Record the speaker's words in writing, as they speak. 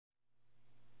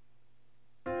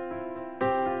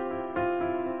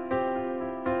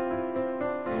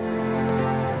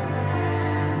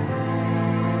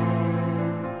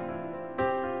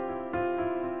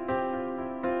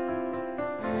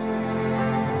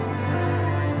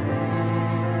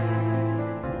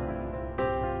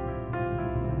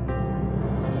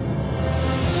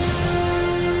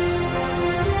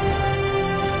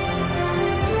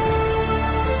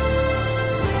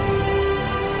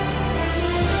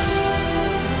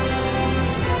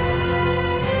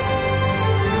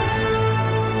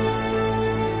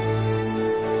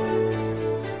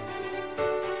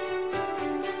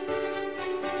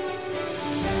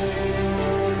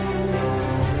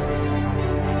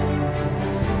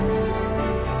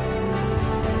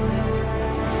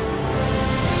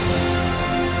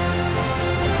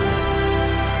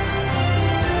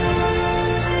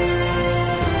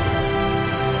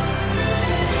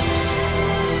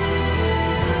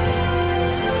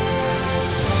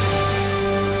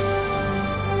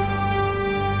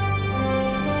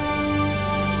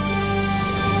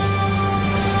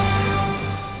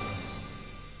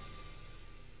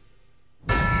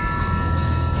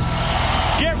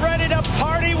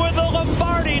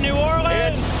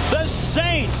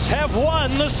have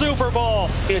won the Super Bowl.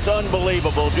 It's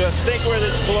unbelievable. Just think where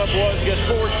this club was just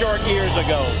 4 short years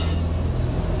ago.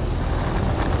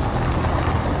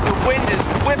 The wind is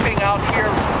whipping out here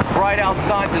right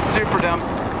outside the Superdome.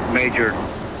 Major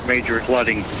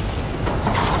flooding.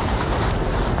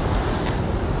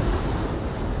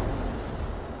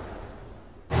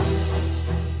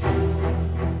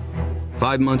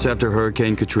 Five months after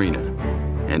Hurricane Katrina,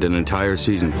 and an entire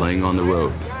season playing on the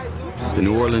road, the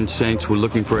New Orleans Saints were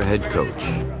looking for a head coach,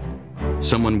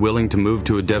 someone willing to move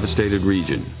to a devastated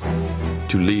region,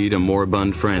 to lead a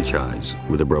moribund franchise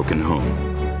with a broken home.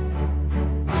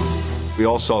 We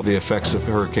all saw the effects of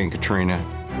Hurricane Katrina.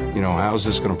 You know, how's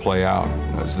this going to play out?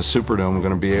 Is the Superdome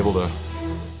going to be able to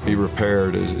be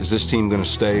repaired? Is this team going to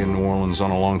stay in New Orleans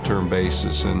on a long-term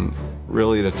basis? And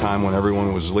really at a time when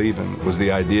everyone was leaving was the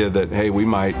idea that, hey, we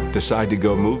might decide to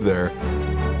go move there.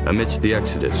 Amidst the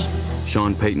exodus,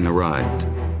 Sean Payton arrived,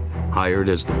 hired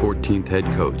as the 14th head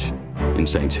coach in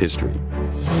Saints history.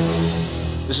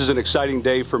 This is an exciting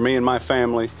day for me and my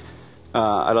family.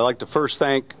 I'd like to first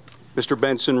thank Mr.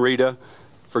 Benson, Rita,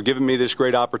 for giving me this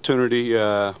great opportunity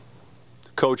to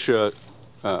coach a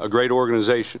great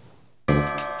organization.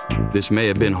 This may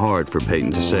have been hard for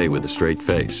Payton to say with a straight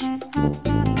face.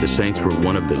 The Saints were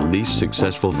one of the least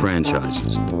successful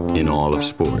franchises in all of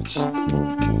sports.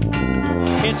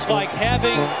 It's like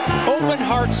having open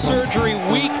heart surgery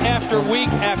week after week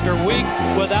after week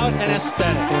without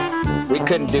anesthetic. We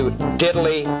couldn't do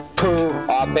diddly poo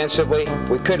offensively.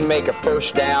 We couldn't make a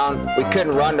first down. We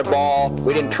couldn't run the ball.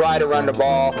 We didn't try to run the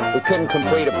ball. We couldn't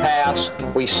complete a pass.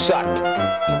 We sucked.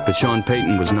 But Sean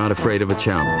Payton was not afraid of a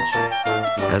challenge.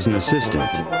 As an assistant,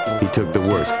 he took the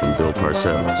worst from Bill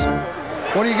Parcells.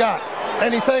 What do you got?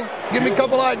 Anything? Give me a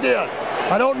couple ideas.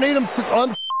 I don't need them on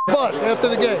the bus after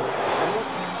the game.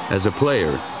 As a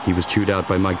player, he was chewed out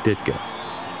by Mike Ditka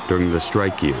during the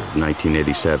strike year of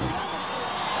 1987.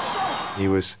 He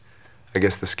was, I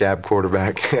guess, the scab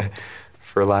quarterback,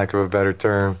 for lack of a better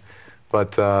term.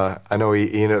 But I know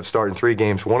he ended up starting 3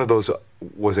 games. One of those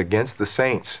was against the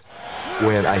Saints,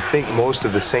 when I think most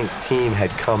of the Saints team had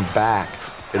come back,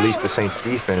 at least the Saints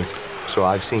defense. So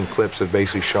I've seen clips of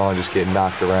basically Sean just getting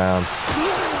knocked around.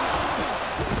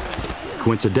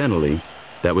 Coincidentally,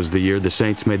 that was the year the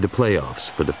Saints made the playoffs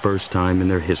for the first time in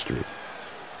their history.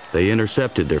 They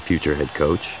intercepted their future head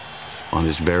coach on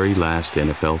his very last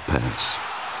NFL pass.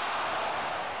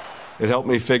 It helped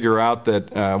me figure out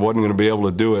that I wasn't going to be able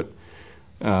to do it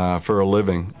for a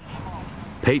living.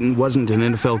 Payton wasn't an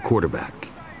NFL quarterback,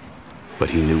 but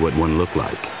he knew what one looked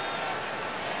like.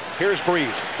 Here's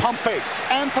Breeze. Pump fake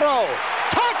and throw.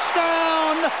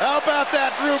 Touchdown! How about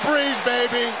that, Drew Brees,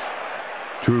 baby?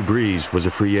 Drew Brees was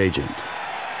a free agent,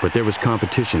 but there was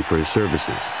competition for his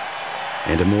services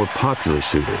and a more popular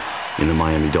suitor in the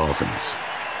Miami Dolphins.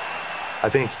 I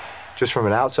think just from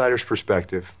an outsider's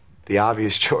perspective, the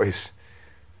obvious choice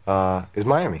is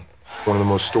Miami. One of the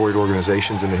most storied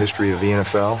organizations in the history of the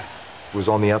NFL. Was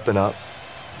on the up and up,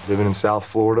 living in South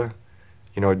Florida.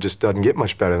 You know, it just doesn't get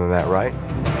much better than that, right?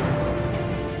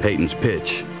 Payton's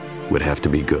pitch would have to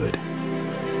be good.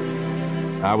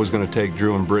 I was going to take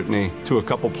Drew and Brittany to a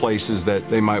couple places that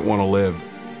they might want to live.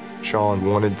 Sean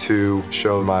wanted to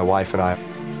show my wife and I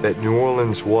that New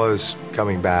Orleans was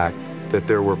coming back, that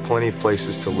there were plenty of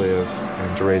places to live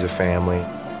and to raise a family.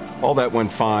 All that went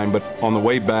fine, but on the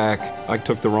way back, I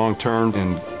took the wrong turn,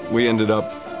 and we ended up,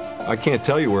 I can't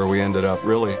tell you where we ended up,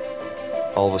 really.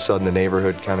 All of a sudden, the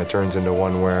neighborhood kind of turns into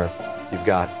one where you've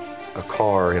got a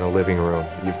car in a living room.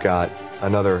 You've got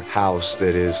another house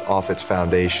that is off its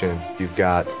foundation. You've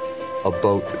got a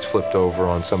boat that's flipped over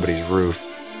on somebody's roof.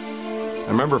 I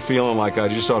remember feeling like I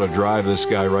just ought to drive this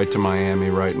guy right to Miami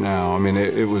right now. I mean,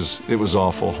 it was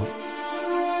awful.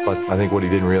 But I think what he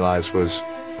didn't realize was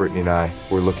Brittany and I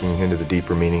were looking into the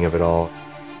deeper meaning of it all.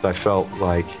 I felt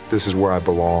like this is where I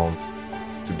belong,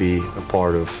 to be a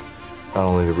part of not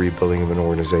only the rebuilding of an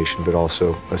organization, but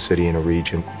also a city and a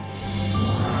region.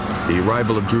 The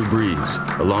arrival of Drew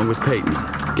Brees, along with Payton,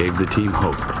 gave the team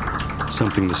hope,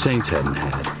 something the Saints hadn't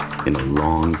had in a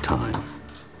long time.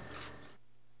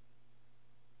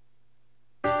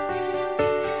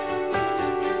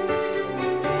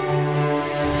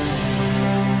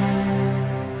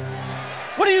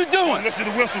 What are you doing? Listen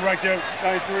to the whistle right there,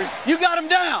 93. You got him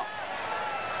down.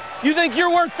 You think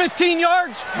you're worth 15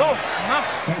 yards? No,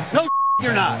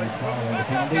 you're not.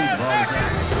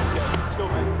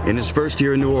 In his first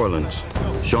year in New Orleans,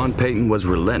 Sean Payton was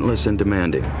relentless and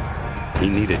demanding. He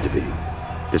needed to be.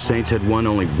 The Saints had won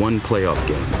only one playoff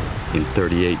game in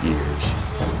 38 years.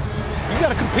 You got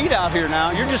to compete out here now.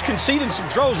 You're just conceding some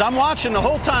throws. I'm watching the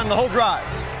whole time, the whole drive.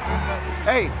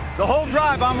 Hey, the whole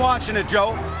drive I'm watching it,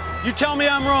 Joe. You tell me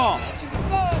I'm wrong.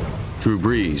 Drew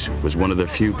Brees was one of the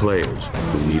few players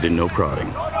who needed no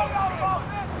prodding.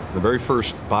 The very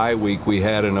first bye week we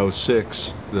had in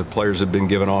 '06, the players had been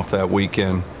given off that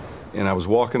weekend, and I was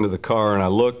walking to the car and I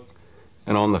looked,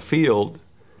 and on the field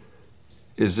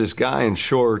is this guy in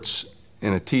shorts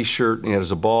and a T-shirt, and he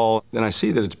has a ball. Then I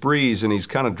see that it's Brees, and he's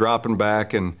kind of dropping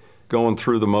back and going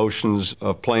through the motions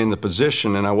of playing the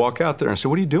position, and I walk out there and I said,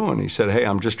 "What are you doing?" He said, "Hey,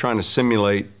 I'm just trying to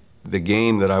simulate the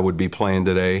game that I would be playing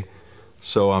today,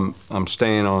 so I'm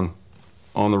staying on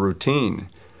the routine."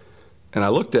 And I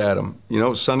looked at him, you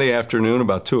know, Sunday afternoon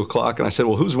about 2 o'clock, and I said,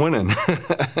 "Well, who's winning?"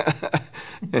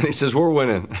 And he says, "We're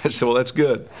winning." I said, "Well, that's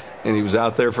good." And he was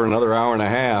out there for another hour and a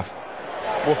half.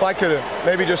 Well, if I could have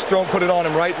maybe just put it on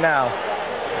him right now,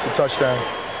 it's a touchdown.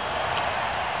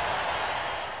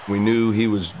 We knew he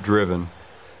was driven.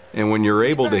 And when you're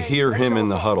able to hear him in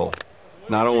the huddle,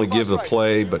 not only give the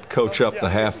play, but coach up the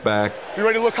halfback. You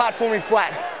ready to look hot for me,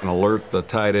 flat? And alert the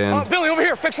tight end. Billy, over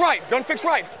here, fix right. Gun fix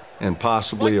right. And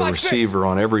possibly a receiver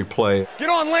on every play. Get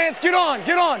on, Lance, get on,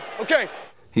 get on. Okay.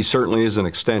 He certainly is an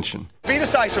extension. Be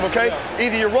decisive, okay?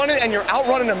 Either you're running and you're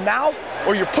outrunning him now,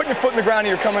 or you're putting your foot in the ground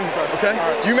and you're coming, okay?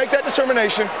 Right. You make that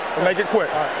determination and make it quick,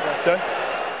 okay?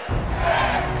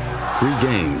 3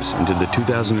 games into the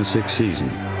 2006 season,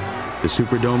 the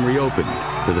Superdome reopened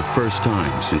for the first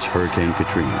time since Hurricane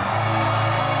Katrina.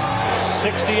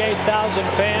 68,000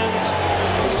 fans,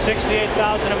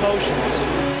 68,000 emotions.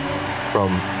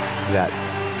 From that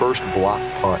first block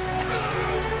punt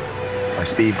by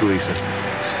Steve Gleason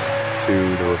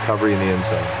to the recovery in the end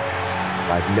zone,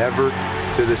 I've never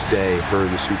to this day heard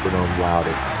the Superdome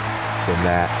louder than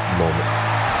that moment.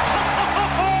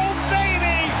 Oh,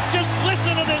 baby! Just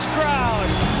listen to this crowd!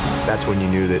 That's when you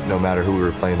knew that no matter who we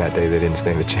were playing that day, they didn't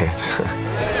stand a chance.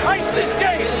 Ice this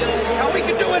game! Now we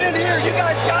can do it in here. You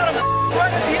guys got him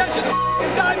right at the edge of the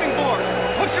diving board.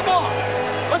 Push him off.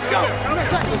 Let's go.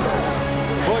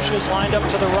 Bush is lined up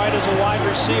to the right as a wide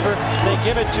receiver. They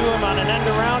give it to him on an end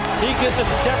around. He gives it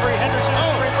to Devery Henderson.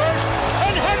 Reverse.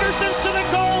 And Henderson's to the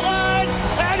goal line.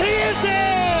 And he is in!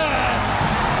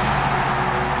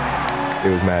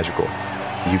 It was magical.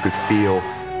 You could feel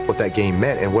what that game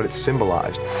meant and what it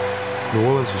symbolized. New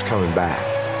Orleans was coming back.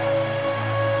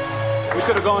 We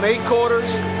could have gone 8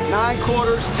 quarters, 9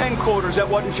 quarters, 10 quarters. That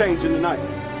wasn't changing tonight.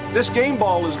 This game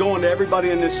ball is going to everybody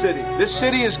in this city. This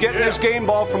city is getting this game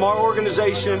ball from our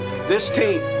organization, this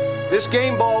team. This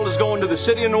game ball is going to the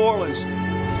city of New Orleans.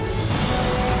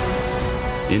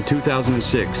 In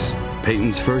 2006,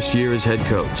 Peyton's first year as head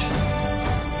coach,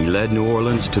 he led New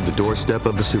Orleans to the doorstep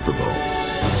of the Super Bowl.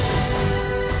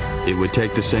 It would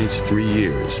take the Saints 3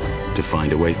 years to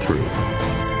find a way through.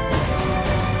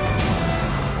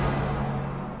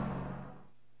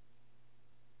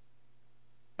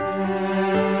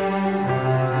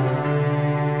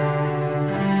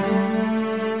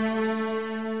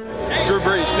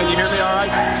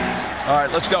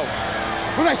 Let's go.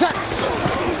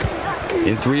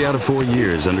 In 3 out of 4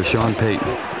 years under Sean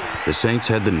Payton, the Saints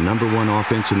had the #1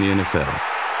 offense in the NFL.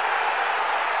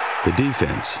 The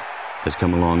defense has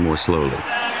come along more slowly.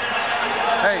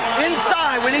 Hey,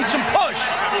 inside, we need some push.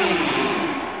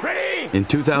 Ready? In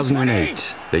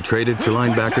 2008, they traded for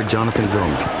linebacker Jonathan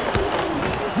Goldman,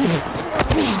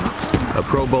 a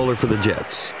Pro Bowler for the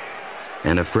Jets,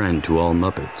 and a friend to all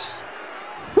Muppets.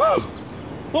 Woo!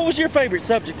 What was your favorite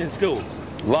subject in school?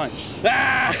 Lunch.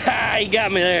 Ah, you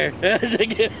got me there. That's a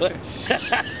good one.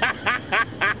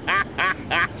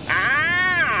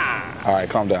 All right,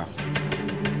 calm down.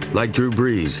 Like Drew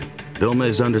Brees, Vilma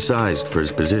is undersized for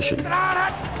his position,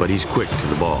 but he's quick to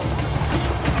the ball.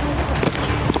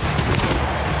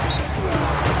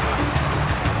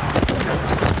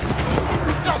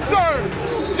 Yes, sir!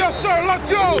 Yes, sir!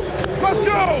 Let's go! Let's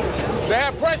go! They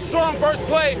had press strong first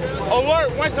play.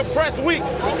 Alert went to press weak.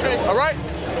 Okay. All right?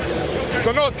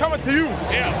 So no, it's coming to you.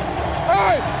 Yeah.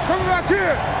 Hey, coming back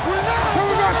here.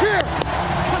 Coming back here.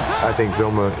 I think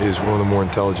Vilma is one of the more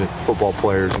intelligent football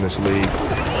players in this league.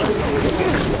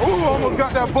 Ooh, almost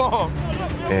got that ball.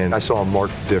 And I saw a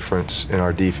marked difference in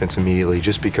our defense immediately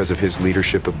just because of his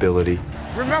leadership ability.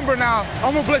 Remember now,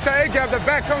 I'm gonna blitz that A-gap. The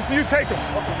back comes to you, take him.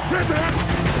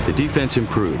 The defense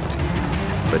improved,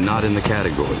 but not in the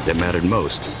category that mattered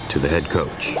most to the head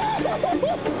coach.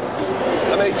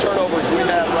 How many turnovers we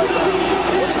have right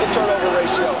now? What's the turnover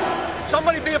ratio?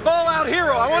 Somebody be a ball-out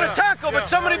hero. I want to tackle, but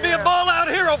somebody be a ball-out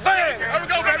hero. Bang! There we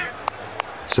go, baby.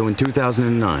 So in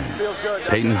 2009,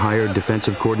 Peyton hired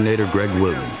defensive coordinator Greg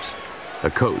Williams, a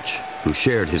coach who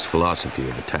shared his philosophy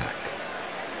of attack.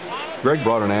 Greg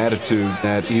brought an attitude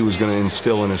that he was going to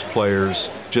instill in his players,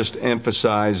 just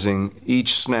emphasizing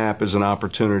each snap as an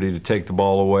opportunity to take the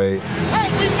ball away.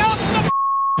 Hey, we knocked the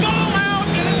ball out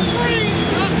in a screen!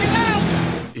 Knock it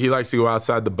out! He likes to go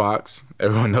outside the box.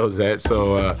 Everyone knows that.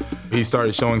 So he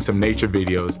started showing some nature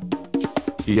videos.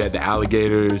 He had the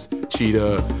alligators,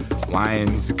 cheetah,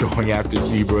 lions going after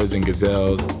zebras and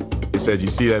gazelles. He said, you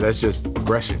see that? That's just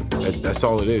aggression. That's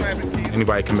all it is.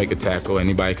 Anybody can make a tackle.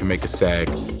 Anybody can make a sack.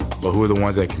 But who are the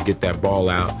ones that can get that ball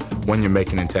out when you're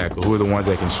making a tackle? Who are the ones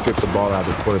that can strip the ball out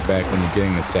of the quarterback when you're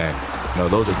getting the sack? You know,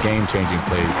 those are game-changing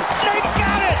plays. They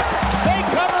got it! They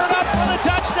cover it up for the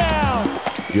touchdown!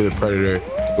 You're the predator.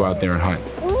 Go out there and hunt.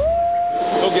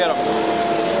 Go get him.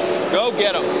 Go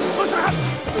get him.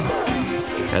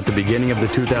 At the beginning of the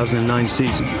 2009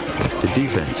 season, the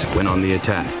defense went on the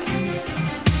attack.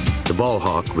 The ball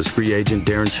hawk was free agent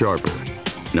Darren Sharper,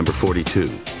 number 42. And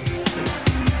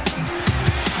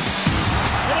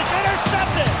it's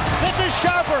intercepted. This is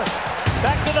Sharper.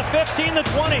 Back to the 15, the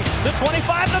 20, the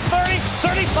 25, the 30,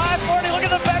 35, 40. Look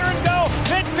at the veteran go.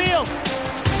 Midfield.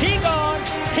 He gone.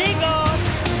 He gone.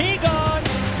 He gone.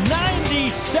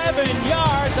 97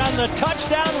 yards on the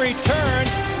touchdown return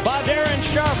by Darren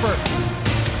Sharper.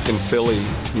 In Philly,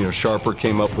 you know, Sharper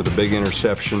came up with a big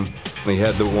interception. He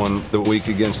had the week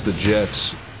against the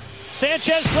Jets.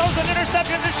 Sanchez throws an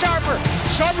interception to Sharper.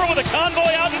 Sharper with a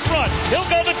convoy out in front. He'll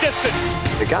go the distance.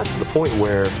 It got to the point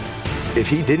where if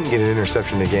he didn't get an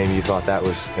interception in the game, you thought that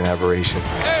was an aberration.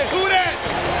 Hey, who that?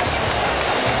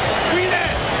 We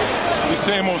that? The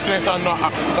same old Saints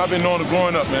I've been knowing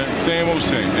growing up, man. Same old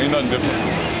Saints. Ain't nothing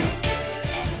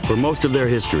different. For most of their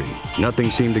history,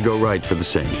 nothing seemed to go right for the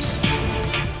Saints.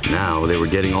 Now they were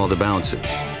getting all the bounces.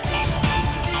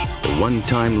 The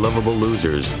one-time lovable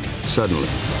losers suddenly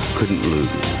couldn't lose.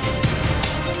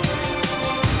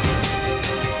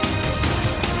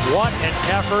 What an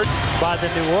effort by the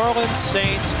New Orleans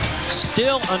Saints,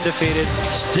 still undefeated,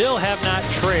 still have not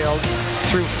trailed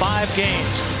through 5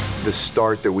 games. The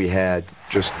start that we had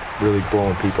just really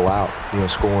blowing people out, you know,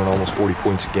 scoring almost 40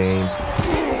 points a game,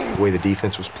 the way the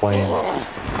defense was playing.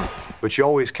 But you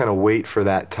always kind of wait for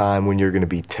that time when you're going to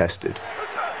be tested.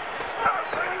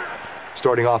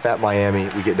 Starting off at Miami,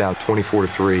 we get down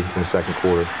 24-3 in the second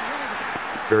quarter.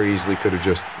 Very easily could have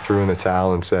just threw in the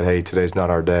towel and said, hey, today's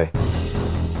not our day.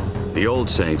 The old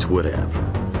Saints would have.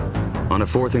 On a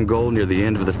 4th and goal near the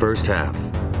end of the first half,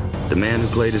 the man who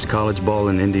played his college ball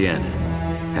in Indiana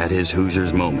had his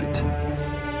Hoosiers moment.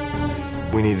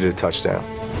 We needed a touchdown.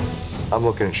 I'm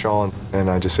looking at Sean, and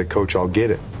I just said, Coach, I'll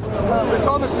get it. It's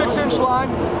on the 6-inch line.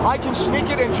 I can sneak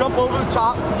it and jump over the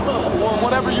top, or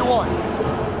whatever you want.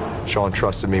 Sean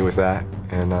trusted me with that,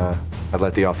 and I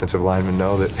let the offensive lineman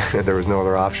know that there was no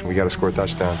other option. We got to score a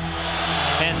touchdown.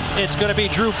 And it's going to be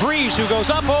Drew Brees who goes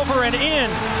up, over, and in.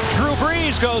 Drew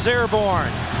Brees goes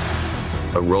airborne.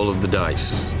 A roll of the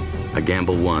dice, a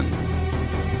gamble won.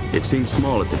 It seemed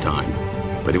small at the time,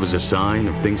 but it was a sign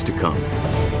of things to come.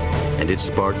 And it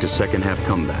sparked a second-half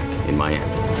comeback in Miami.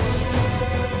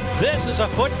 This is a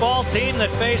football team that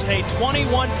faced a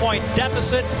 21-point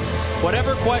deficit.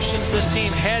 Whatever questions this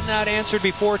team had not answered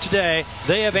before today,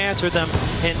 they have answered them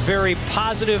in very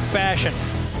positive fashion.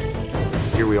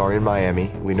 Here we are in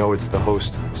Miami. We know it's the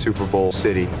host Super Bowl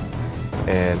city,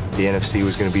 and the NFC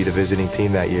was going to be the visiting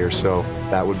team that year, so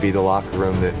that would be the locker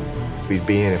room that we'd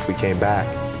be in if we came back.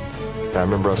 And I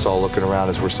remember us all looking around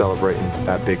as we're celebrating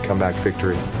that big comeback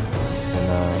victory.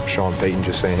 And Sean Payton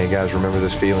just saying, hey guys, remember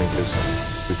this feeling, because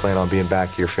we plan on being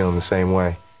back here feeling the same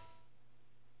way.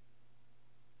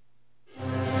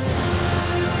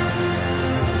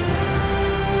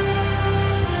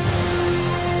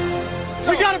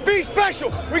 We gotta be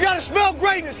special. We gotta smell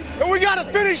greatness, and we gotta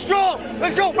finish strong.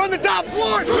 Let's go from the top.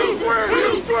 1, 2, 3,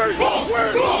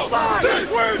 4, 5,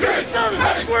 6, 7,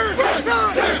 8,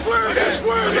 9, 10.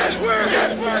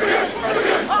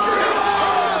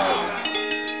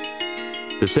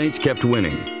 The Saints kept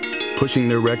winning, pushing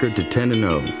their record to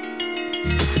 10-0.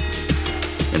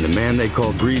 And the man they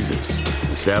called Breezes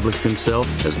established himself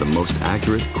as the most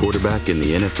accurate quarterback in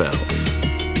the NFL.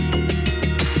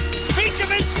 Beach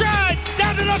him in stride,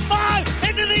 down to the 5,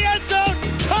 into the end zone,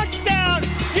 touchdown!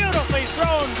 Beautifully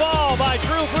thrown ball by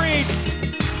Drew Brees.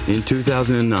 In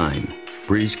 2009,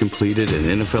 Brees completed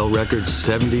an NFL record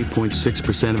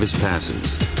 70.6% of his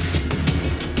passes.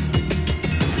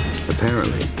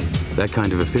 Apparently, that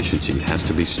kind of efficiency has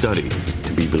to be studied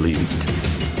to be believed.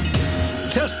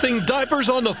 Testing diapers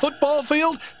on the football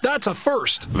field? That's a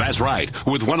first. That's right,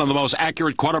 with one of the most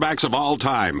accurate quarterbacks of all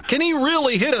time. Can he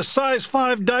really hit a size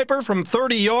 5 diaper from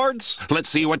 30 yards? Let's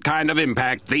see what kind of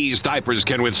impact these diapers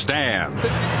can withstand.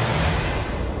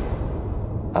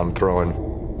 I'm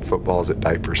throwing footballs at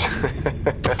diapers.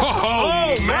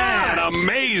 Oh, man,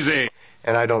 amazing!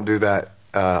 And I don't do that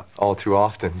all too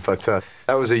often, but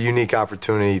that was a unique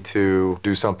opportunity to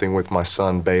do something with my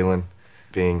son, Balin,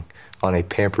 being on a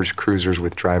Pampers Cruisers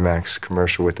with Drymax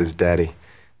commercial with his daddy.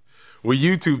 We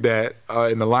YouTubed that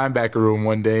in the linebacker room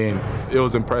one day, and it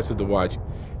was impressive to watch.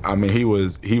 I mean, he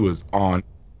was on.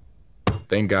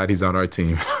 Thank God he's on our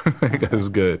team. That was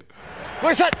good.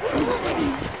 Where's that?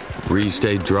 Breeze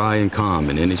stayed dry and calm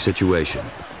in any situation.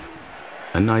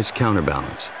 A nice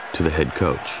counterbalance to the head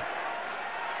coach.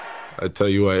 I tell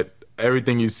you what,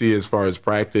 everything you see as far as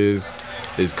practice,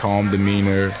 his calm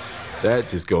demeanor, that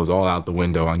just goes all out the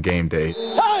window on game day.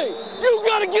 Hey, you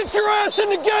gotta get your ass in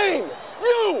the game!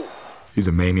 You! He's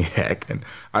a maniac, and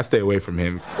I stay away from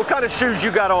him. What kind of shoes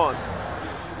you got on?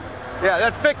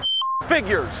 Yeah, that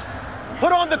figures.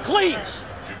 Put on the cleats.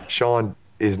 Sean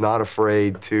is not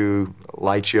afraid to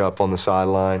light you up on the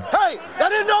sideline. Hey,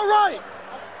 that isn't all right!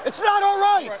 It's not all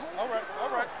right! All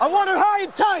right. I want it high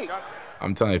and tight!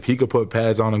 I'm telling you, if he could put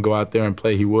pads on and go out there and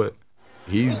play, he would.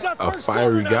 He's a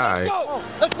fiery guy.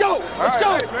 Let's go! Let's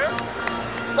go!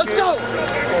 Let's go!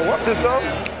 Oh, watch yourself.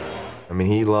 I mean,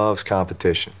 he loves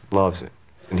competition, loves it.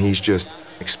 And he's just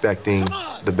expecting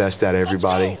the best out of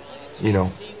everybody, you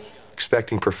know,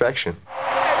 expecting perfection.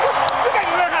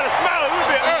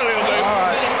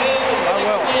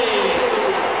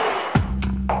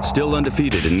 Still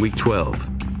undefeated in Week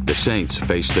 12, the Saints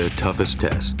face their toughest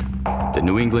test, the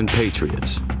New England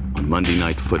Patriots, on Monday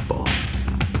Night Football.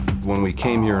 When we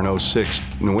came here in '06,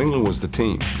 New England was the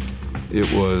team.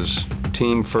 It was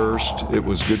team first, it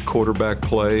was good quarterback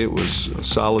play, it was a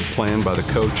solid plan by the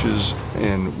coaches,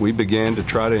 and we began to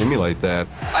try to emulate that.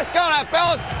 Let's go now,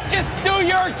 fellas. Just do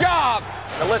your job.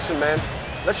 Now listen, man,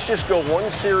 let's just go one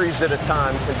series at a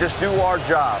time and just do our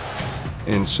job.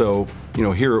 And so, you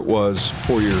know, here it was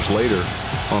 4 years later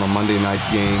on a Monday night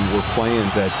game, we're playing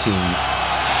that team.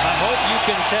 I hope you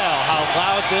can tell how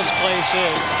loud this place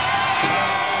is.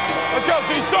 Let's go,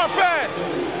 D. Start fast!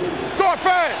 Start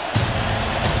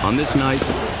fast! On this night,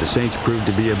 the Saints proved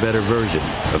to be a better version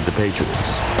of the Patriots.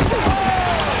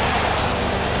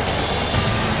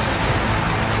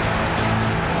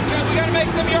 We got to make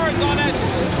some yards on it.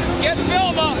 Get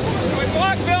Vilma. We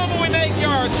block Vilma, we make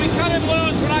yards. We cut him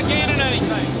loose, we're not gaining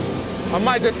anything. I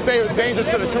might just stay dangerous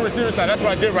to the two receiver side. That's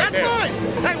what I did right there. That's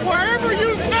right. Hey, wherever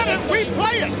you set it, we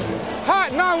play it.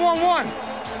 Hot 911.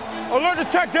 Alert to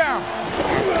check down.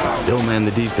 Bill and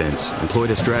the defense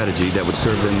employed a strategy that would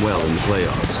serve them well in the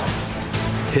playoffs.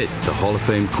 Hit the Hall of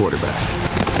Fame quarterback.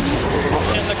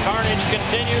 And the carnage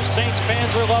continues. Saints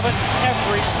fans are loving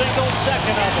every single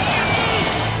second of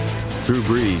it. Drew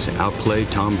Brees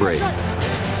outplayed Tom Brady,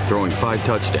 throwing 5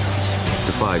 touchdowns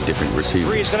to 5 different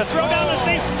receivers. Brees going to throw down the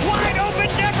seam. Wide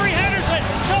open, Devery Henderson.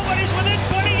 Nobody's within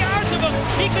 20 yards of him.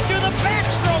 He could do the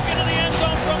backstroke into the end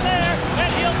zone from there,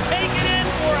 and he'll take it in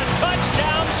for a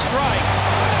touchdown strike.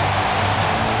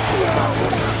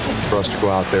 For us to go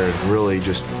out there and really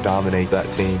just dominate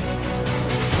that team,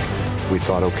 we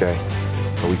thought, okay,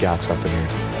 we got something here.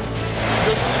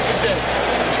 Good day.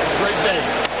 Great day.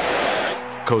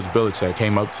 Coach Belichick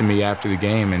came up to me after the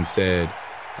game and said,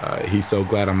 he's so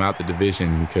glad I'm out the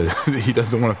division because he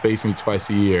doesn't want to face me twice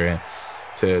a year. And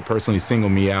to personally single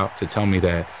me out, to tell me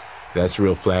that, that's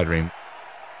real flattering.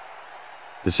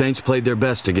 The Saints played their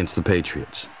best against the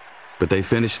Patriots, but they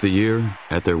finished the year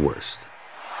at their worst.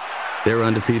 Their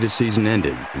undefeated season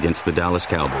ended against the Dallas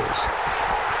Cowboys.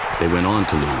 They went on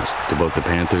to lose to both the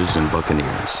Panthers and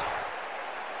Buccaneers.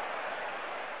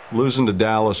 Losing to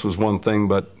Dallas was one thing,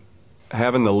 but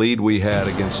having the lead we had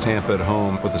against Tampa at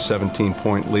home with a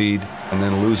 17-point lead and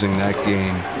then losing that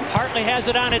game. Hartley has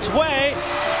it on its way,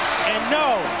 and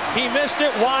no, he missed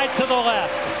it wide to the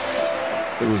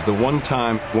left. It was the one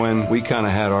time when we kind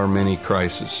of had our mini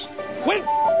crisis. Quit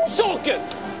sulking!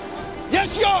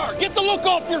 Yes, you are! Get the look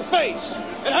off your face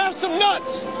and have some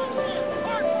nuts!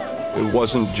 It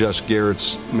wasn't just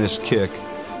Garrett's missed kick.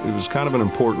 It was kind of an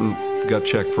important gut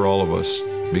check for all of us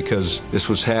because this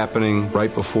was happening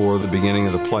right before the beginning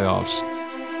of the playoffs.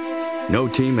 No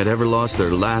team had ever lost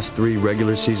their last 3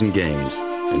 regular season games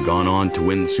and gone on to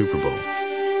win the Super Bowl.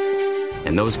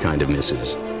 And those kind of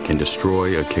misses can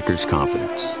destroy a kicker's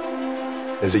confidence.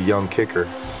 As a young kicker,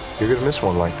 you're going to miss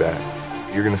one like that.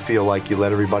 You're going to feel like you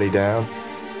let everybody down,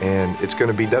 and it's going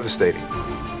to be devastating.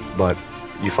 But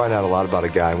you find out a lot about a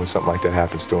guy when something like that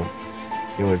happens to him.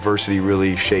 You know, adversity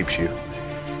really shapes you.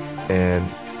 And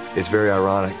it's very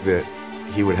ironic that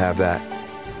he would have that,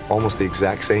 almost the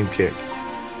exact same kick,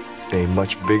 in a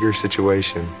much bigger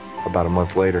situation about a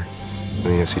month later in the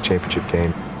NFC Championship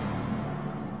game.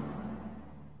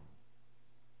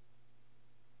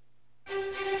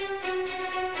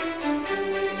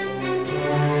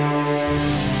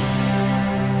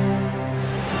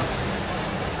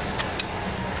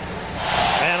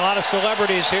 of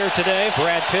celebrities here today.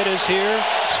 Brad Pitt is here.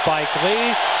 Spike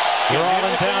Lee. You're all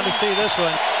in town to see this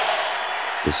one.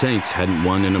 The Saints hadn't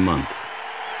won in a month,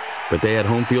 but they had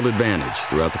home field advantage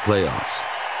throughout the playoffs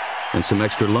and some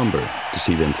extra lumber to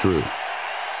see them through.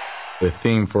 The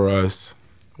theme for us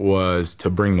was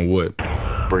to bring the wood.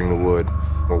 Bring the wood.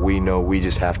 Well, we know we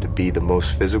just have to be the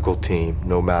most physical team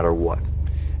no matter what,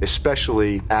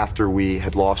 especially after we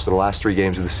had lost the last 3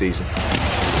 games of the season.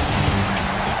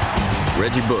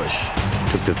 Reggie Bush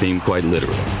took the theme quite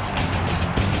literally.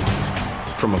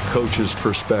 From a coach's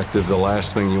perspective, the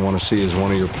last thing you want to see is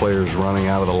one of your players running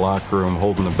out of the locker room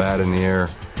holding the bat in the air.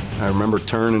 I remember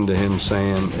turning to him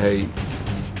saying, hey,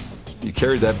 you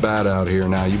carried that bat out here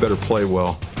now, you better play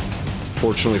well.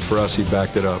 Fortunately for us, he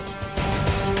backed it up.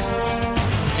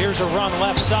 Here's a run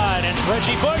left side, and it's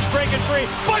Reggie Bush breaking free.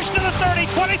 Bush to the 30,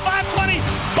 25-20,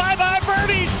 bye-bye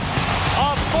birdies.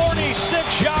 A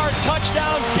 46-yard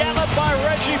touchdown gallop by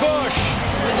Reggie Bush.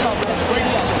 Great job.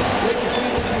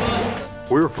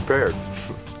 We were prepared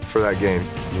for that game.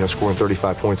 You know, scoring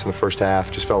 35 points in the first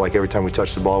half. Just felt like every time we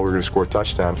touched the ball, we were going to score a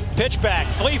touchdown. Pitch back,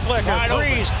 flea flicker,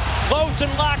 Breeze loads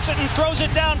and locks it and throws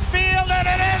it downfield, and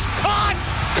it is caught!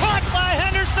 Caught by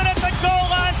Henderson at the goal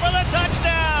line for the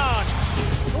touchdown!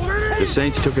 The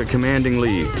Saints took a commanding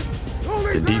lead.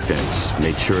 The defense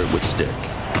made sure it would stick.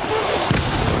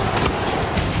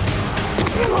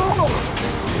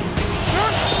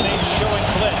 Saints showing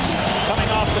blitz, coming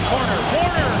off the corner.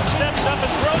 Warner steps up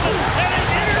and throws it, and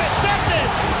it's intercepted!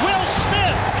 Will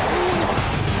Smith!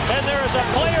 And there is a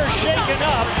player shaken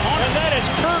up, and that is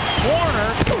Kurt Warner.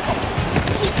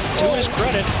 To his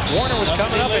credit, Warner was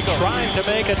coming up and trying to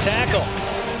make a tackle.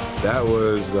 That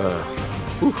was,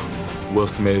 Will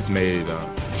Smith made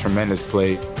a tremendous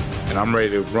play, and I'm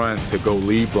ready to run to go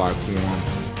lead block for him.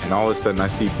 And all of a sudden, I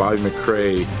see Bobby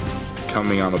McCray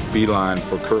coming on a beeline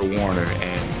for Kurt Warner,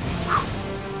 and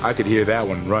I could hear that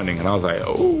one running, and I was like,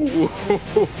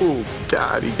 oh,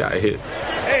 God, he got hit.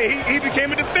 Hey, he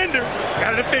became a defender.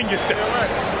 Gotta defend yourself.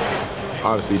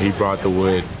 Obviously, he brought the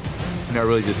wood, and that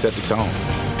really just set the tone.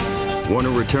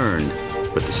 Warner returned,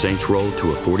 but the Saints rolled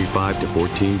to a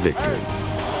 45-14 victory.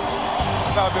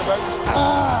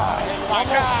 My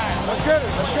guy. Let's get it.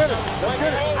 Let's get it. Let's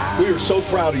get it. We are so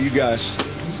proud of you guys.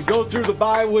 You go through the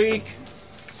bye week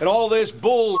and all this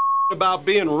bull about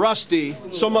being rusty.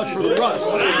 So much for the rust.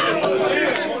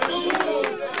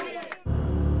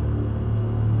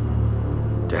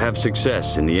 To have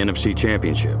success in the NFC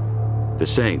Championship, the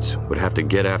Saints would have to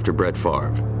get after Brett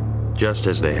Favre, just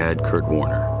as they had Kurt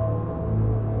Warner.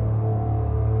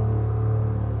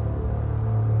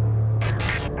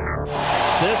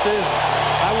 This is,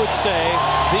 I would say,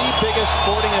 the biggest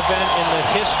sporting event in the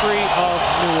history of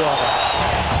New Orleans.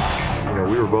 You know,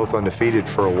 we were both undefeated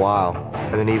for a while,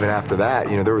 and then even after that,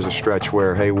 you know, there was a stretch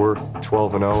where, hey, we're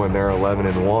 12-0 and they're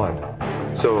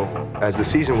 11-1. So as the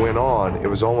season went on, it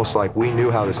was almost like we knew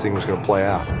how this thing was going to play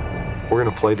out. We're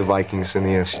going to play the Vikings in the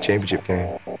NFC Championship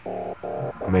game.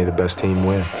 And may the best team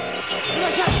win.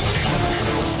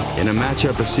 In a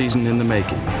matchup a season in the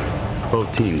making,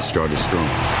 both teams started strong.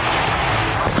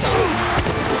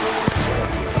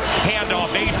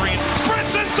 Handoff, Adrian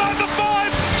sprints inside the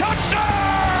 5, touchdown!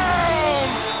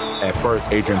 At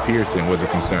first, Adrian Peterson was a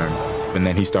concern, and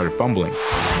then he started fumbling.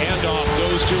 Handoff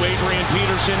goes to Adrian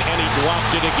Peterson, and he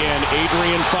dropped it again.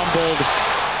 Adrian fumbled.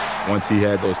 Once he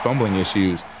had those fumbling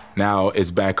issues, now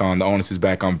it's back on, the onus is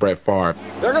back on Brett Favre.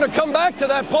 They're going to come back to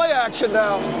that play action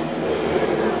now.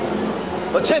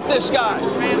 Let's hit this guy.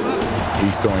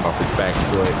 He's throwing off his back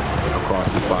foot,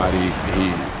 across his body.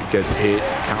 He gets hit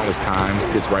countless times,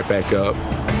 gets right back up.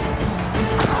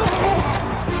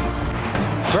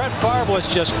 Brett Favre was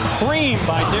just creamed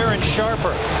by Darren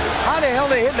Sharper. How the hell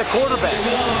they hitting the quarterback?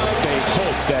 They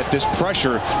hope that this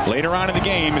pressure later on in the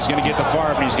game is going to get to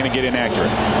Favre and he's going to get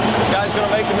inaccurate. This guy's going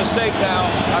to make a mistake now,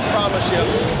 I promise you.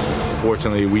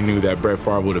 Fortunately, we knew that Brett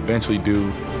Favre would eventually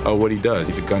do what he does.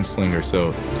 He's a gunslinger,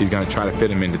 so he's going to try to fit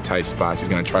him into tight spots. He's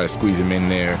going to try to squeeze him in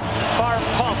there. Favre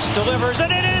pumps, delivers,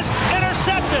 and it is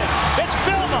intercepted. It's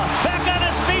Vilma back on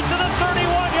his feet to the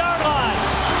 31-yard line.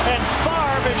 And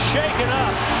Favre is shaken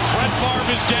up. Brett Favre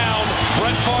is down.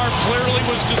 Brett Favre clearly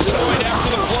was destroyed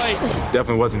after the play.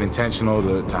 Definitely wasn't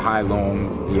intentional to high low.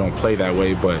 We don't play that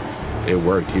way, but it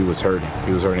worked. He was hurting.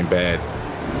 He was hurting bad.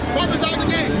 Favre's out of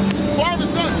the game. Favre is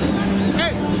done.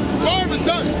 Hey, Favre is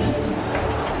done.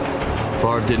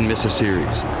 Favre didn't miss a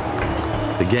series.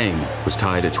 The game was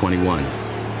tied at 21.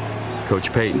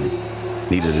 Coach Payton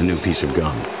needed a new piece of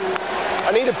gum.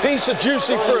 I need a piece of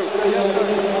juicy fruit.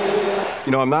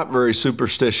 You know, I'm not very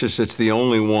superstitious. It's the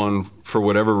only one, for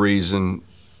whatever reason,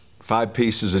 5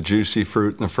 pieces of juicy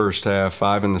fruit in the first half,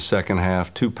 5 in the second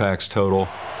half, 2 packs total.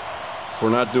 If we're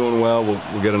not doing well,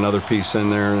 we'll get another piece in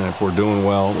there, and if we're doing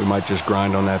well, we might just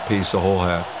grind on that piece a whole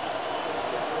half.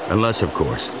 Unless, of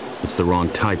course, it's the wrong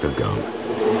type of gum.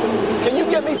 Can you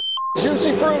get me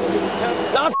juicy fruit?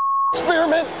 Not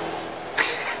spearmint?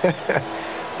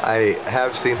 I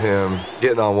have seen him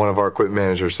getting on one of our equipment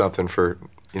managers or something for,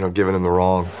 giving him the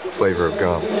wrong flavor of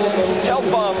gum. Tell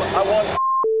Bum I want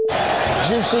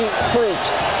juicy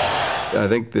fruit. I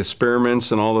think the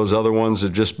spearmints and all those other ones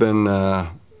have just been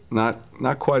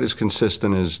not quite as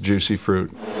consistent as juicy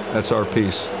fruit. That's our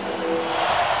piece.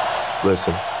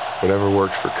 Listen, whatever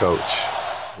works for Coach,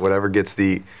 whatever gets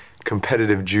the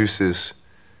competitive juices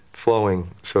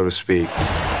flowing, so to speak.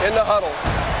 In the huddle.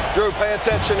 Drew, pay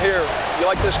attention here. You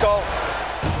like this call?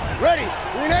 Ready.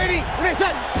 Green 80. Green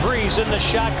 7. Breeze in the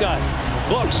shotgun.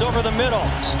 Looks over the middle.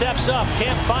 Steps up.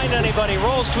 Can't find anybody.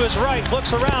 Rolls to his right.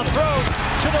 Looks around. Throws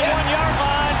to the 1-yard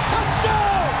line.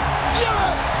 Touchdown!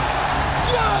 Yes!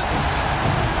 Yes!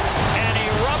 An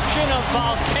eruption of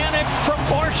volcanic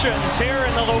proportions here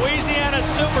in the Louisiana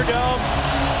Superdome.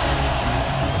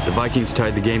 The Vikings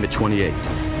tied the game at 28,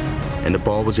 and the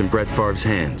ball was in Brett Favre's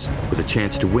hands with a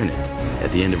chance to win it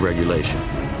at the end of regulation.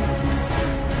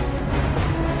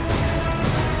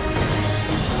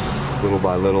 Little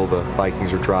by little, the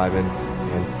Vikings are driving,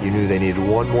 and you knew they needed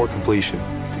one more completion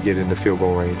to get into field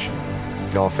goal range.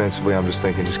 Offensively, I'm just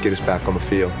thinking, just get us back on the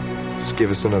field. Just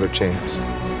give us another chance.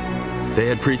 They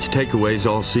had preached takeaways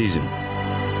all season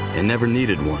and never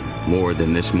needed one more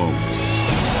than this moment.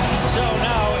 So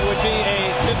now it would be a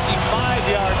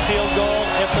 55-yard field goal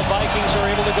if the Vikings are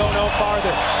able to go no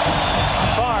farther.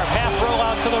 Favre, half roll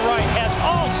out to the right, has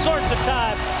all sorts of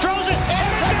time, throws it, and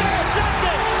it's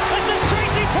intercepted! This is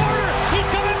Tracy Porter! He's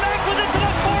coming back with it to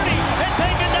the 40 and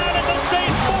taken down at the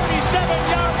same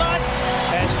 47-yard line.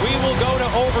 As we will go to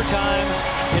overtime,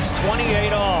 it's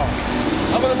 28 all.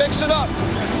 I'm going to mix it up.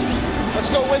 Let's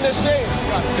go win this game.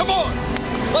 Come on.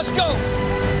 Let's go.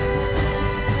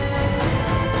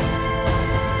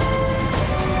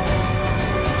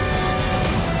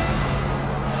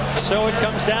 So it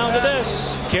comes down to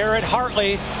this. Garrett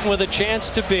Hartley with a chance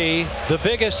to be the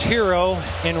biggest hero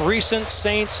in recent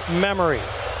Saints memory.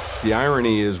 The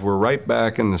irony is we're right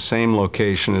back in the same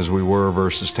location as we were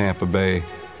versus Tampa Bay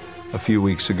a few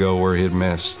weeks ago where he had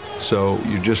missed. So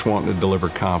you just want to deliver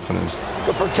confidence.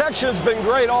 The protection's been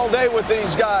great all day with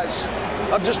these guys.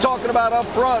 I'm just talking about up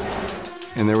front.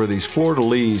 And there were these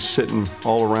fleur-de-lis sitting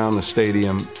all around the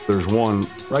stadium. There's one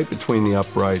right between the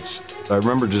uprights. I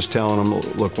remember just telling them,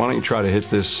 look, why don't you try to hit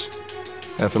this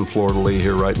effing fleur-de-lis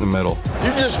here right in the middle.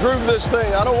 You just groove this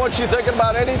thing. I don't want you thinking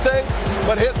about anything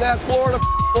but hitting that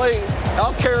fleur-de-lis.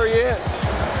 I'll carry you in.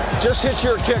 Just hit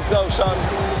your kick, though, son.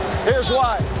 Here's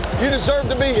why. You deserve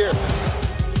to be here.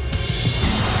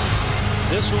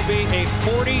 This will be a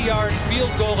 40-yard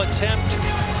field goal attempt,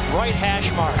 right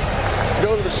hash mark. Let's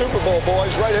go to the Super Bowl,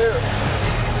 boys, right here.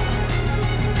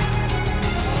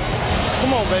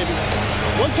 Come on, baby.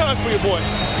 One time for your boy.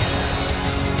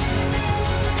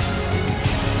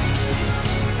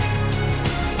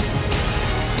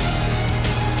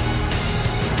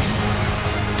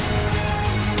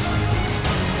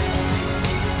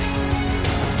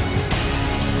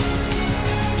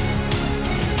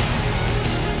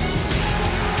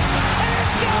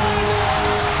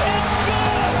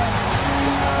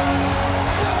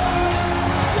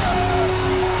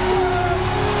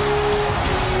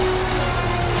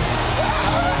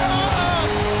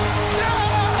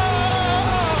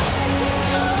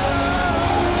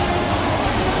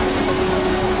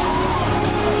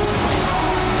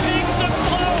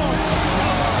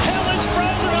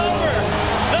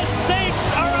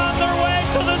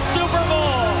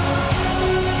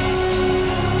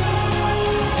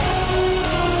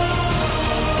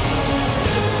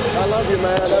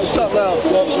 Man, that was something else.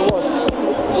 It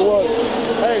was.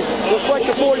 Hey, reflect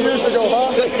to 4 years ago,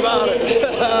 huh? Think about it.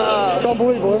 It's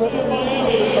unbelievable, isn't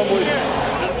it?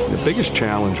 Unbelievable. The biggest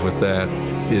challenge with that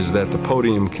is that the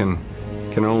podium can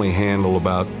only handle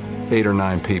about 8 or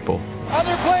 9 people.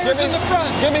 Other players in the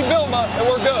front. Give me Bilma, and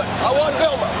we're good. I want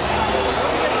Bilma.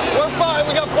 We're fine.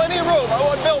 We got plenty of room. I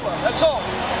want Bilma. That's all.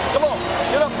 Come on,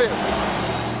 get up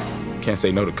here. Can't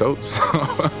say no to Coach. So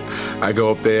I go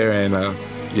up there and.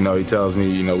 He tells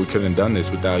me, we couldn't have done this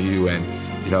without you. And,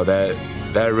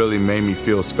 that really made me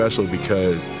feel special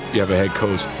because you have a head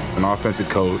coach, an offensive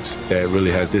coach that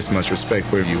really has this much respect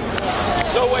for you.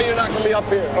 No way you're not going to be up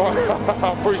here.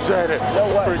 I appreciate it. No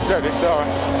way. Appreciate it, Sean.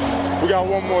 We got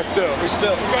one more still. We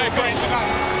still.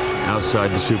 Outside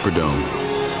the Superdome,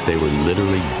 they were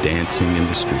literally dancing in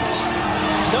the streets.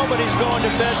 Nobody's going to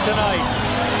bed tonight.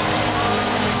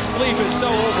 Sleep is so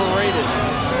overrated.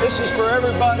 This is for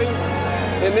everybody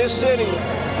in this city.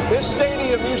 This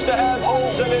stadium used to have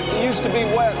holes in it. It used to be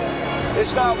wet.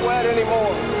 It's not wet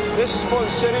anymore. This is for the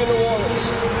city of New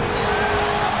Orleans.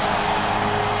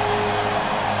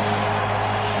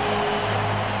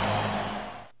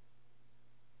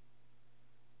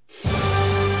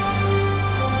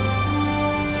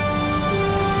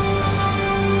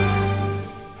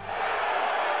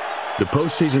 The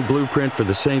postseason blueprint for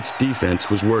the Saints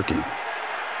defense was working.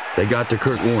 They got to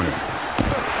Kurt Warner.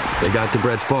 They got to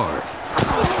Brett Favre.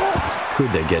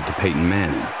 Could they get to Peyton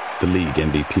Manning, the league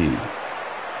MVP?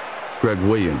 Greg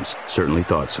Williams certainly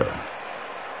thought so.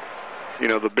 You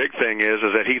know, the big thing is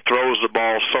that he throws the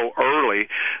ball so early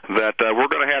that we're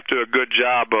going to have to do a good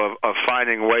job of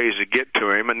finding ways to get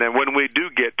to him. And then when we do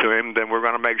get to him, then we're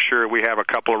going to make sure we have a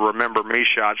couple of remember me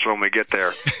shots when we get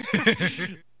there.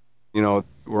 You know,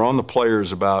 we're on the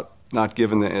players about not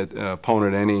giving the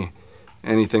opponent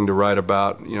anything to write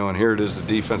about, you know, and here it is, the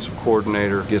defensive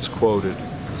coordinator gets quoted.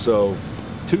 So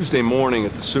Tuesday morning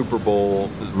at the Super Bowl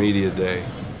is media day,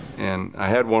 and I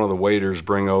had one of the waiters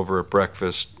bring over at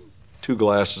breakfast 2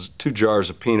 jars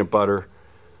of peanut butter,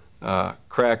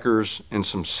 crackers, and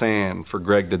some sand for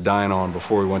Greg to dine on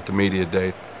before we went to media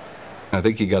day. I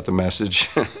think he got the message.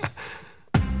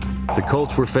 The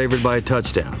Colts were favored by a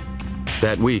touchdown.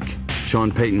 That week,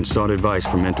 Sean Payton sought advice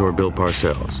from mentor Bill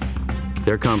Parcells.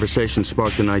 Their conversation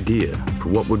sparked an idea for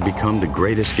what would become the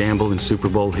greatest gamble in Super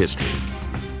Bowl history.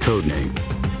 Codename,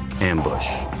 Ambush.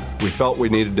 We felt we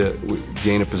needed to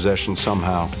gain a possession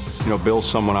somehow. You know, Bill's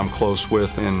someone I'm close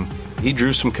with, and he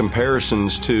drew some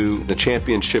comparisons to the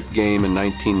championship game in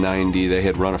 1990. They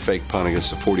had run a fake punt against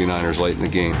the 49ers late in the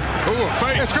game. Ooh, a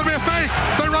fake. It's going to be a fake.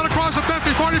 They run across the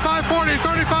 50, 45, 40,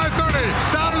 35, 30,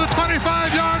 down to the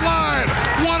 25-yard line.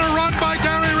 What a run by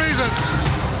Gary Reasons.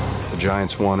 The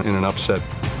Giants won in an upset.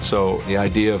 So the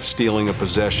idea of stealing a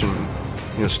possession,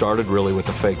 you know, started really with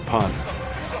a fake punt.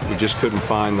 We just couldn't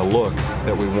find the look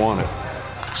that we wanted.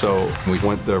 So we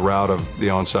went the route of the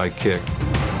onside kick.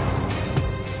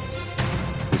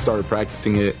 We started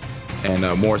practicing it, and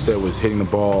Morissette was hitting the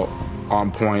ball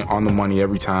on point, on the money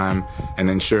every time. And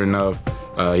then sure enough,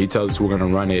 he tells us we're going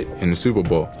to run it in the Super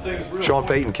Bowl. Sean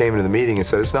Payton came into the meeting and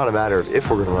said, it's not a matter of if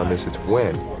we're going to run this, it's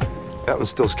when. That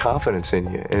instills confidence in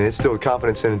you, and it instilled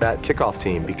confidence in that kickoff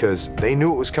team because they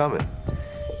knew it was coming.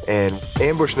 And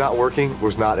ambush not working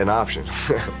was not an option.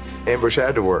 Ambush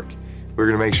had to work. We were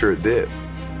going to make sure it did.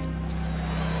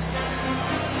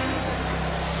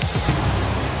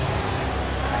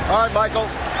 All right, Michael.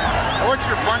 What's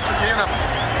your bunch again?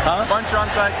 Bunch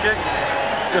onside kick?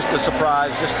 Just a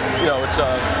surprise. Just, you know, it's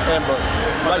an ambush.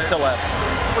 Right to left.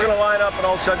 We're going to line up and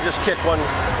all of a sudden just kick one.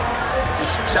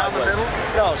 Just down the middle?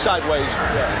 No, sideways.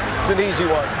 Yeah. It's an easy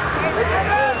one.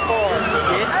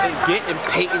 Get in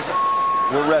Peyton's.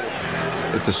 We're ready.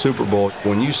 At the Super Bowl,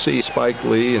 when you see Spike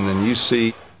Lee and then you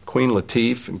see Queen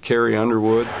Latifah and Carrie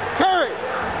Underwood,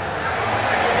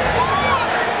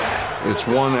 it's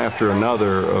one after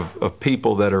another of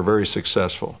people that are very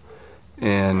successful.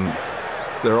 And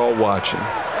they're all watching.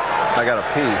 I got to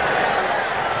pee.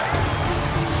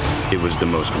 It was the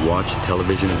most watched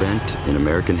television event in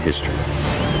American history.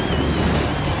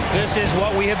 This is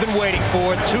what we have been waiting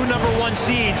for. 2 #1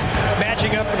 seeds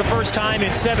matching up for the first time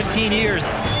in 17 years.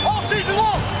 All season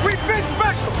long, we've been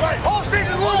special. All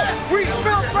season long, we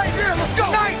smelled right here. Let's go.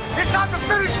 Tonight, it's time to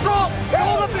finish strong and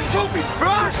hold up this trophy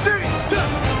for our city.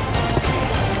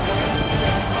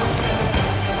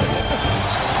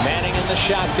 Manning in the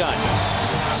shotgun.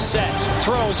 Sets,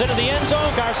 throws into the end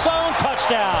zone. Garcon,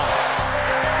 touchdown.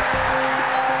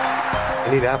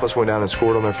 Indianapolis went down and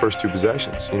scored on their first 2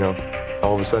 possessions. You know,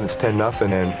 all of a sudden it's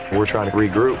 10-0, and we're trying to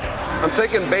regroup. I'm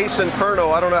thinking base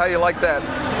inferno. I don't know how you like that.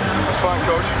 That's fine,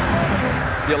 Coach.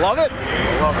 You love it?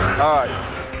 I love it. All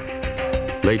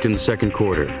right. Late in the second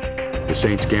quarter, the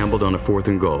Saints gambled on a 4th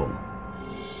and goal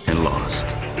and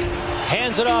lost.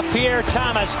 Hands it off Pierre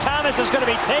Thomas. Thomas is going to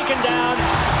be taken down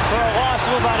for a loss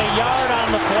of about a yard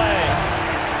on the play.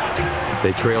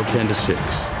 They trailed 10-6.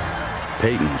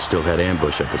 Payton still had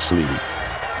ambush up his sleeve,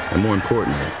 and more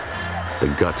importantly, the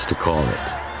guts to call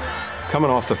it. Coming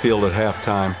off the field at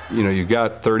halftime, you know, you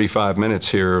got 35 minutes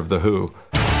here of the Who.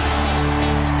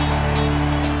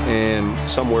 And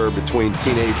somewhere between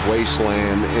Teenage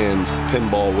Wasteland and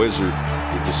Pinball Wizard,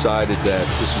 we decided that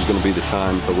this was going to be the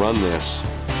time to run this.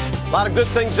 A lot of good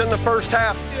things in the first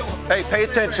half. Hey, pay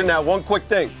attention now. One quick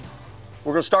thing.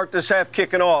 We're going to start this half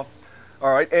kicking off.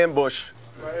 All right, ambush.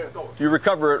 You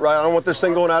recover it, right? I don't want this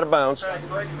thing going out of bounds.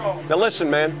 Now listen,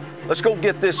 man. Let's go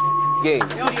get this game.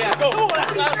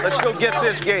 Let's go get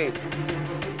this game.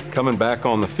 Coming back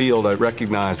on the field, I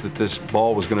recognized that this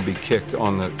ball was going to be kicked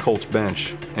on the Colts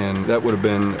bench, and that would have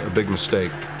been a big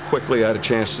mistake. Quickly, I had a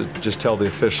chance to just tell the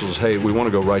officials, hey, we want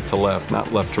to go right to left,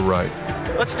 not left to right.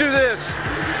 Let's do this.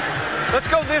 Let's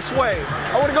go this way.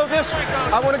 I want to go this way.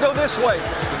 I want to go this way.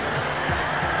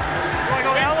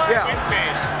 Yeah.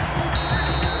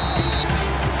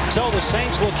 So the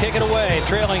Saints will kick it away,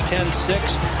 trailing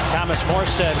 10-6. Thomas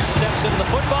Morstead steps into the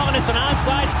football, and it's an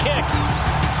onside kick.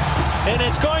 And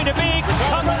it's going to be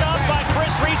covered up by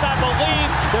Chris Reese, I believe.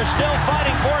 They're still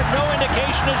fighting for it. No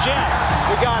indication as yet.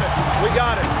 We got it. We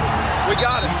got it. We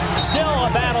got it. Still a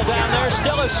battle down there.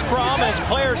 Still a scrum as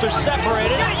players are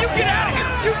separated. Yeah, you get out of here.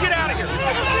 You get out of here.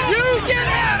 You get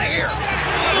out of here.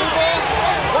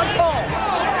 Right ball.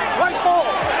 Right ball.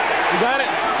 You got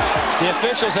it. The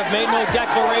officials have made no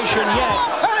declaration yet.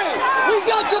 Hey, we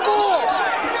got the ball.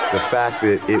 The fact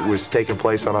that it was taking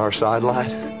place on our sideline,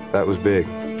 that was big.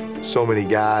 So many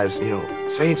guys, you know,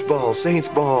 Saints ball, Saints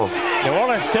ball. New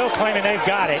Orleans still claiming they've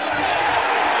got it,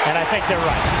 and I think they're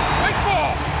right. Quick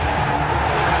ball.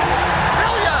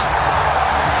 Hell yeah.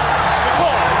 Good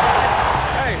ball.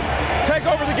 Hey, take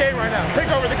over the game right now. Take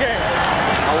over the game.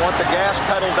 I want the gas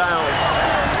pedal down.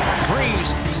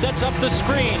 Breeze sets up the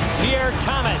screen. Pierre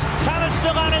Thomas. Thomas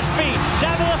still on his feet.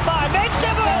 Down to the 5. Makes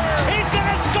the move. He's going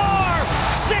to score.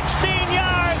 16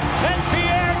 yards. And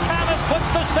Pierre Thomas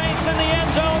puts the Saints in the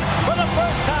end zone for the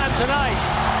first time tonight.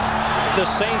 The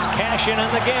Saints cash in on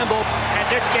the gamble. And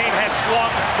this game has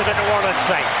swung to the New Orleans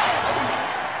Saints.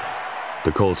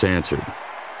 The Colts answered.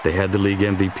 They had the league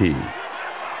MVP.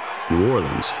 New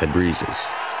Orleans had Breezes.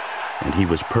 And he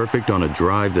was perfect on a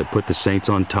drive that put the Saints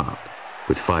on top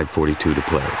with 5:42 to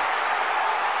play.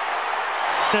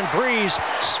 And Breeze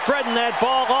spreading that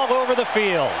ball all over the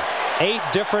field. 8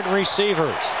 different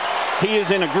receivers. He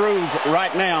is in a groove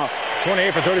right now.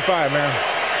 28 for 35, man.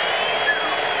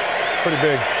 It's pretty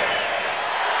big.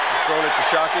 He's throwing it to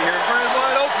Shockey here.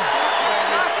 Wide open.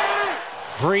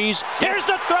 Breeze. Here's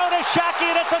the throw to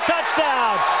Shockey, and it's a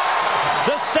touchdown.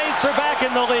 The Saints are back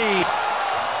in the lead.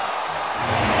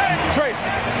 Trace,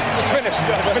 let's finish.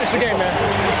 Let's finish the game, man.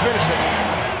 Let's finish it.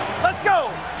 Let's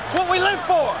go. It's what we live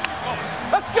for.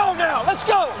 Let's go now. Let's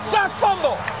go. Sack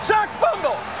fumble. Sack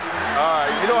fumble. All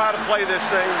right, you know how to play this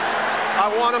thing.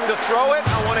 I want him to throw it.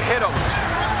 I want to hit him.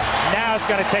 Now it's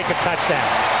going to take a touchdown.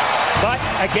 But,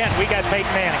 again, we got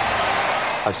Peyton Manning.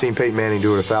 I've seen Peyton Manning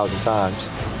do it 1,000 times.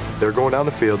 They're going down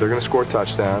the field, they're going to score a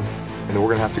touchdown, and then we're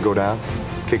going to have to go down,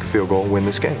 kick a field goal, and win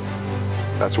this game.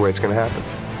 That's the way it's going to happen.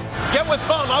 Get with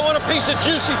Bum. I want a piece of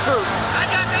juicy fruit. I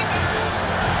got it.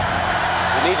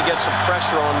 We need to get some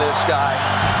pressure on this guy.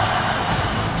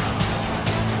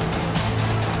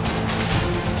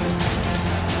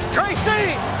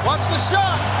 Tracy, watch the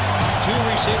shot. 2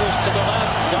 receivers to the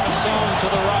left, Garcon to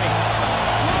the right.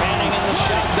 Manning in the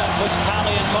shotgun, puts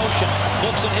Collie in motion,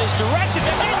 looks in his direction.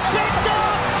 It's picked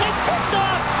off! It's picked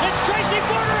off! It's Tracy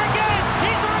Porter again!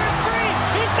 He's running free!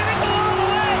 He's going to go all the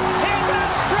way! Hand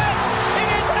down stretch! It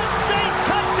is a Saint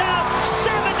touchdown!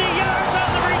 70 yards on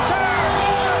the return!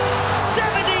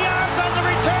 70 yards on the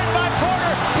return by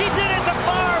Porter! He did it to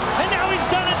Favre, and now he's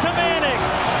done it to Manning!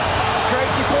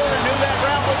 Tracy Porter knew that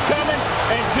route was coming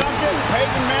and jumped it.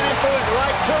 Peyton Manning threw it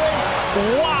right to him.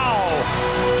 Wow!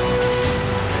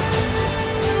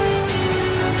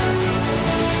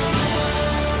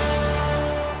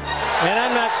 And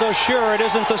I'm not so sure it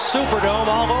isn't the Superdome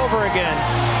all over again.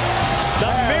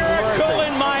 The miracle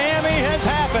in Miami has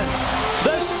happened.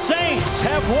 The Saints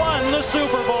have won the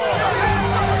Super Bowl.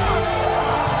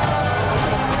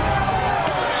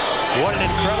 What an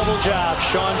incredible job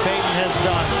Sean Payton has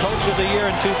done. Coach of the Year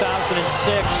in 2006,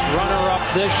 runner-up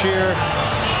this year,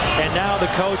 and now the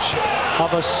coach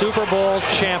of a Super Bowl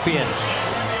champion.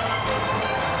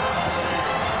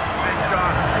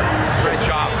 Great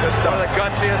job. That's one of the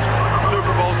gutsiest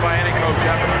Super Bowls by any coach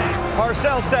ever.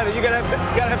 Parcells said it. You gotta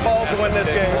have balls to win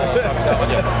this game. I'm telling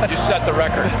you, you set the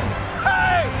record.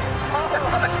 Hey!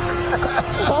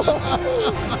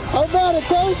 How about it,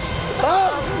 coach?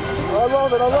 I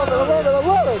love it. I love it. I love it. I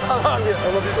love it. I love you. I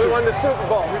love you too. We won the Super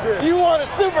Bowl. We did. You won a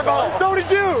Super Bowl. So did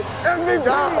you. MVP.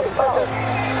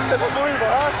 It's unbelievable,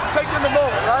 huh? Take in the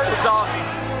moment, right? It's awesome.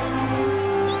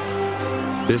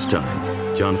 This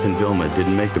time, Jonathan Vilma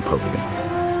didn't make the podium,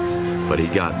 but he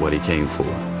got what he came for.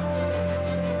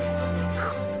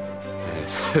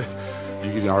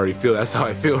 You can already feel that's how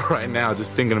I feel right now,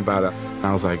 just thinking about it.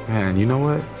 I was like, man, you know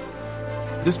what?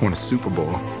 I just won a Super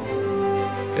Bowl.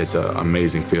 It's an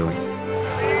amazing feeling.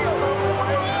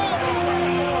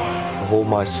 To hold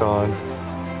my son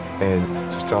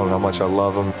and just tell him how much I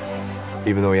love him,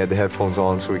 even though he had the headphones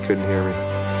on so he couldn't hear me.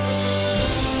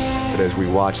 But as we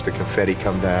watched the confetti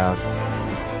come down,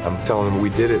 I'm telling him, we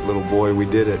did it, little boy, we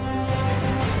did it.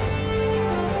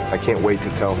 I can't wait to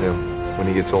tell him when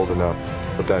he gets old enough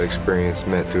what that experience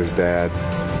meant to his dad.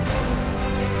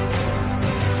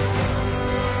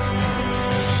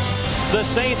 The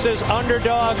Saints as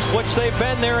underdogs, which they've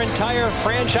been their entire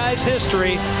franchise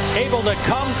history, able to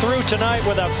come through tonight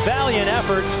with a valiant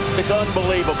effort. It's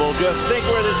unbelievable. Just think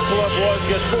where this club was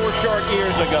just 4 short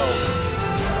years ago.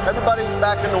 Everybody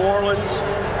back in New Orleans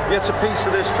gets a piece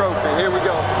of this trophy. Here we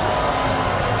go.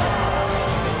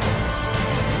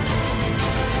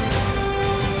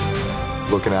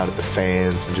 Looking out at the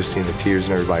fans and just seeing the tears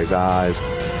in everybody's eyes,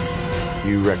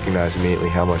 you recognize immediately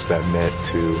how much that meant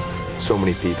to so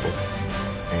many people.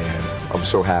 And I'm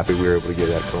so happy we were able to give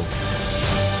that to them.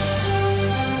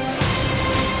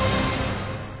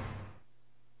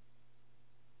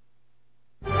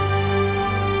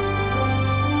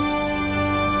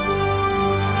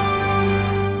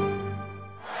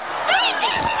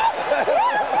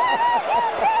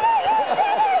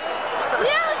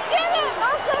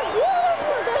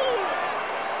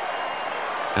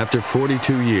 After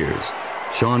 42 years,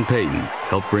 Sean Payton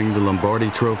helped bring the Lombardi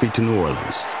Trophy to New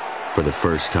Orleans for the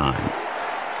first time.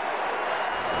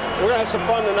 We're going to have some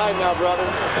fun tonight now, brother.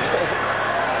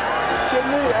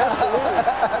 Kidding me? Absolutely.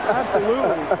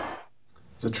 Absolutely.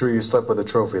 Is it true you slept with a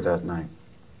trophy that night?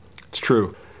 It's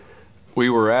true. We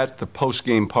were at the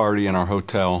post-game party in our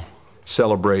hotel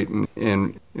celebrating,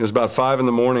 and it was about 5 in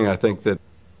the morning, I think, that,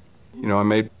 you know, I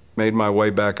made my way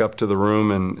back up to the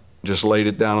room and just laid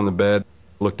it down on the bed,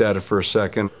 looked at it for a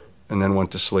second, and then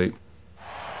went to sleep.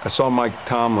 I saw Mike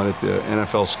Tomlin at the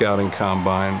NFL Scouting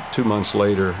Combine 2 months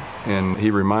later, and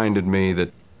he reminded me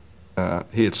that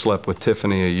he had slept with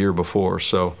Tiffany a year before,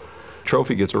 so the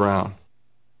trophy gets around.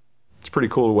 It's pretty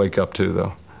cool to wake up to,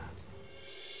 though.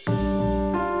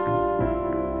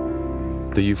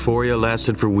 The euphoria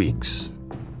lasted for weeks.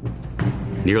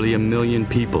 Nearly 1 million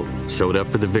people showed up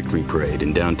for the victory parade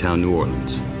in downtown New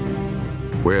Orleans,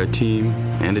 where a team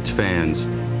and its fans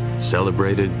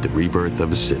celebrated the rebirth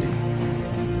of a city.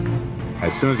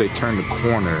 As soon as they turned the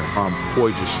corner on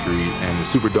Poydras Street and the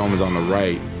Superdome is on the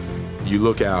right, you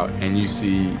look out and you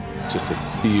see just a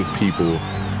sea of people.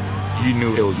 You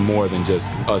knew it was more than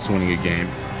just us winning a game.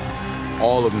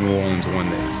 All of New Orleans won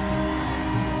this.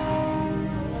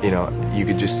 You know, you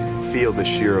could just feel the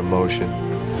sheer emotion.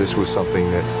 This was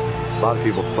something that a lot of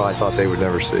people probably thought they would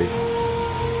never see.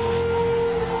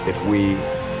 If we,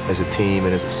 as a team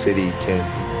and as a city, can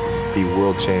be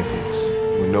world champions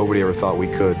when nobody ever thought we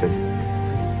could, then,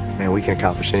 man, we can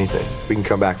accomplish anything. We can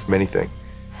come back from anything.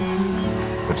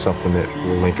 It's something that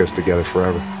will link us together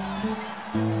forever.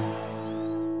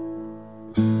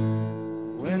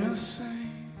 When I say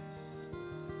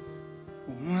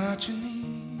what you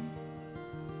need,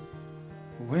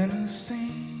 when the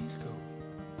saints go,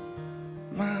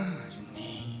 what you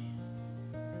need,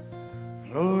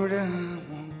 Lord, I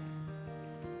want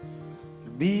to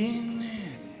be in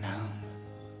there now.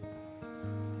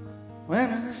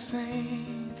 When the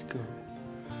saints go,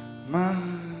 what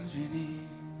you need.